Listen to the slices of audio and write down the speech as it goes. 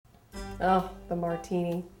Oh, the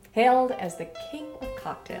martini, hailed as the king of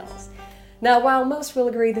cocktails. Now, while most will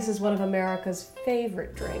agree this is one of America's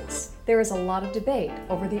favorite drinks, there is a lot of debate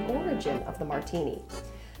over the origin of the martini.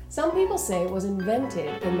 Some people say it was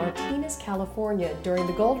invented in Martinez, California during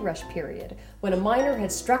the gold rush period, when a miner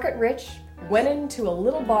had struck it rich, went into a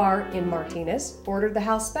little bar in Martinez, ordered the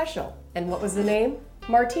house special. And what was the name?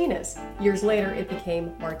 Martinez. Years later, it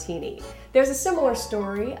became Martini. There's a similar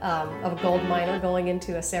story of a gold miner going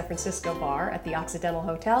into a San Francisco bar at the Occidental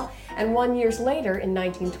Hotel, and 1 year later, in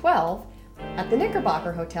 1912, at the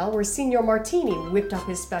Knickerbocker Hotel, where Signor Martini whipped up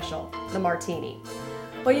his special, the Martini.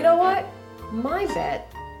 Well, you know what? My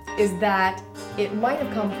bet is that it might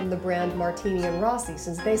have come from the brand Martini and Rossi,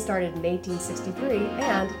 since they started in 1863,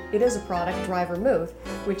 and it is a product, dry vermouth,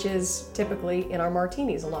 which is typically in our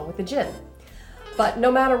martinis along with the gin. But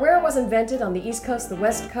no matter where it was invented, on the East Coast, the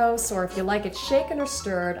West Coast, or if you like it shaken or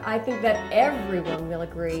stirred, I think that everyone will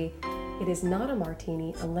agree it is not a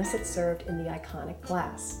martini unless it's served in the iconic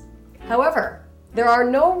glass. However, there are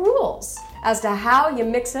no rules as to how you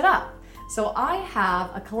mix it up. So I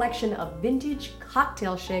have a collection of vintage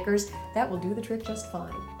cocktail shakers that will do the trick just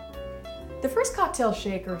fine. The first cocktail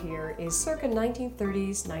shaker here is circa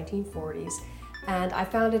 1930s, 1940s, and I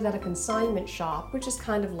found it at a consignment shop, which is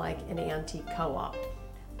kind of like an antique co-op.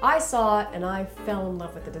 I saw it and I fell in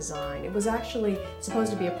love with the design. It was actually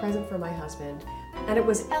supposed to be a present for my husband, and it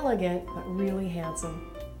was elegant but really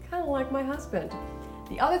handsome, kind of like my husband.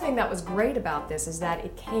 The other thing that was great about this is that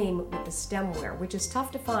it came with the stemware, which is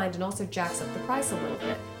tough to find and also jacks up the price a little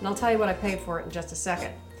bit. And I'll tell you what I paid for it in just a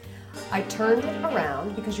second. I turned it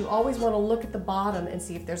around because you always want to look at the bottom and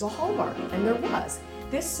see if there's a hallmark, and there was.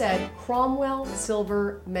 This said Cromwell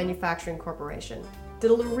Silver Manufacturing Corporation.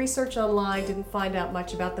 Did a little research online, didn't find out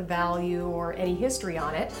much about the value or any history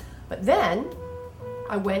on it, but then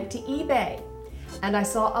I went to eBay and I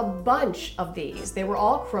saw a bunch of these. They were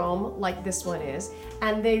all chrome, like this one is,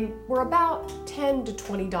 and they were about $10 to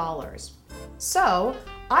 $20. So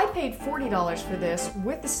I paid $40 for this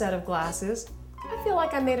with the set of glasses. I feel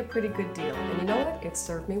like I made a pretty good deal, and you know what? It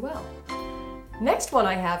served me well. Next one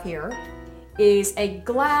I have here is a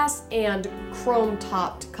glass and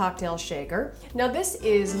chrome-topped cocktail shaker. Now this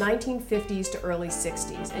is 1950s to early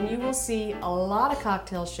 60s, and you will see a lot of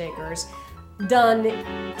cocktail shakers done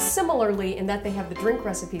similarly in that they have the drink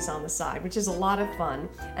recipes on the side, which is a lot of fun.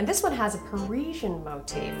 And this one has a Parisian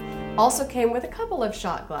motif. Also came with a couple of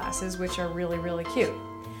shot glasses, which are really, really cute.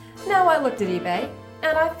 Now I looked at eBay,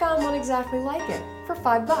 and I found one exactly like it for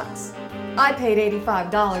 $5. I paid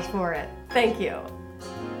 $85 for it. Thank you.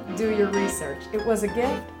 Do your research. It was a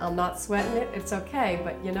gift. I'm not sweating it. It's okay,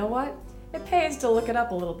 but you know what? It pays to look it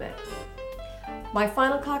up a little bit. My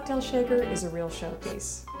final cocktail shaker is a real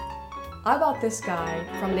showpiece. I bought this guy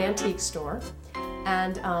from an antique store,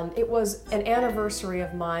 and it was an anniversary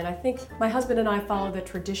of mine. I think my husband and I follow the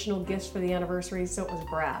traditional gifts for the anniversary, so it was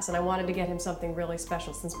brass, and I wanted to get him something really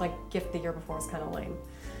special since my gift the year before was kind of lame.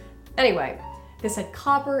 Anyway, this had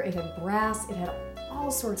copper, it had brass, it had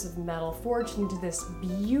all sorts of metal forged into this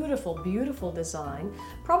beautiful, beautiful design,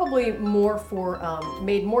 probably more for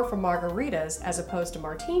made more for margaritas as opposed to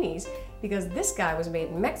martinis, because this guy was made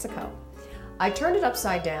in Mexico. I turned it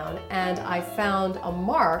upside down and I found a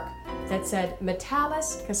mark that said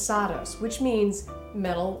Metales Casados, which means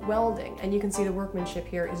metal welding. And you can see the workmanship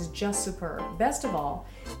here is just superb. Best of all,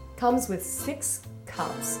 comes with 6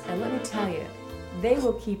 cups, and let me tell you, they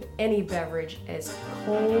will keep any beverage as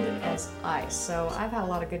cold as ice. So I've had a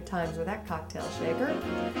lot of good times with that cocktail shaker.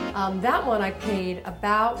 That one I paid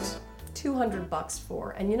about $200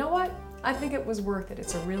 for, and you know what? I think it was worth it.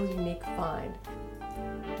 It's a really unique find.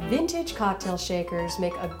 Vintage cocktail shakers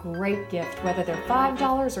make a great gift, whether they're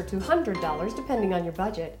 $5 or $200, depending on your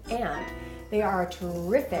budget, and they are a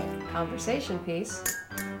terrific conversation piece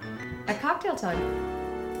at cocktail time.